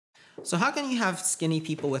So how can you have skinny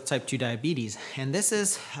people with type 2 diabetes? And this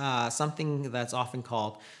is something that's often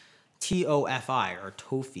called TOFI or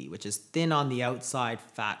TOFI, which is thin on the outside,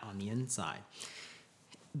 fat on the inside.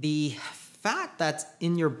 The fat that's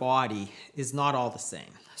in your body is not all the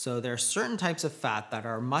same. So there are certain types of fat that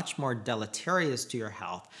are much more deleterious to your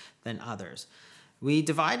health than others. We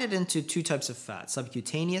divide it into two types of fat: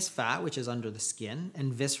 subcutaneous fat, which is under the skin,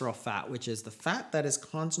 and visceral fat, which is the fat that is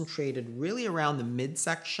concentrated really around the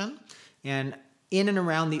midsection and in and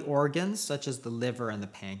around the organs, such as the liver and the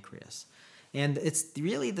pancreas. And it's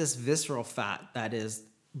really this visceral fat that is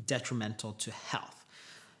detrimental to health.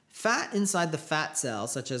 Fat inside the fat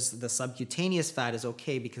cells, such as the subcutaneous fat, is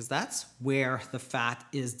okay because that's where the fat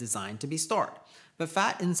is designed to be stored. But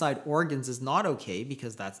fat inside organs is not okay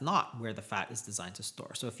because that's not where the fat is designed to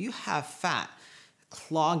store. So if you have fat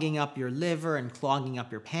clogging up your liver and clogging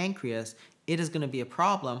up your pancreas, it is going to be a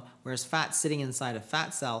problem, whereas fat sitting inside a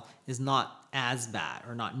fat cell is not as bad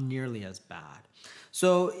or not nearly as bad.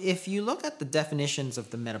 So if you look at the definitions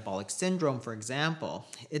of the metabolic syndrome, for example,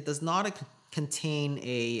 it does not contain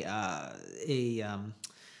a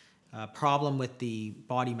problem with the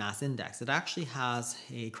body mass index. It actually has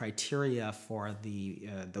a criteria for the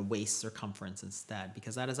waist circumference instead,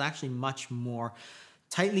 because that is actually much more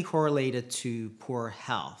tightly correlated to poor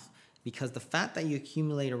health, because the fat that you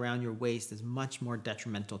accumulate around your waist is much more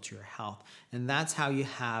detrimental to your health. And that's how you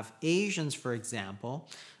have Asians, for example,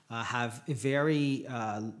 have a very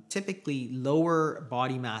typically lower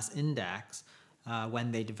body mass index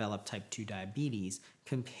when they develop type 2 diabetes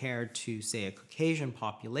compared to, say, a Caucasian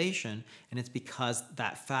population, and it's because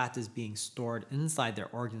that fat is being stored inside their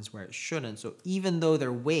organs where it shouldn't. So even though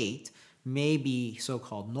their weight may be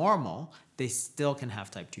so-called normal, they still can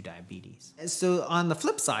have type 2 diabetes. So on the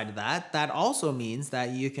flip side of that, that also means that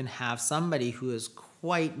you can have somebody who is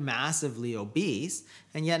quite massively obese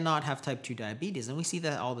and yet not have type 2 diabetes. And we see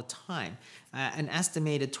that all the time. An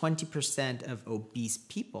estimated 20% of obese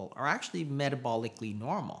people are actually metabolically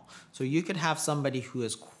normal. So you could have somebody who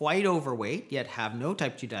is quite overweight yet have no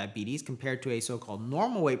type 2 diabetes compared to a so-called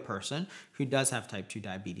normal weight person who does have type 2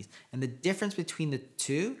 diabetes. And the difference between the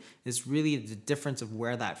two is really the difference of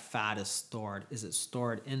where that fat is stored. Is it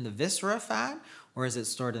stored in the viscera fat, or is it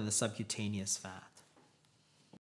stored in the subcutaneous fat?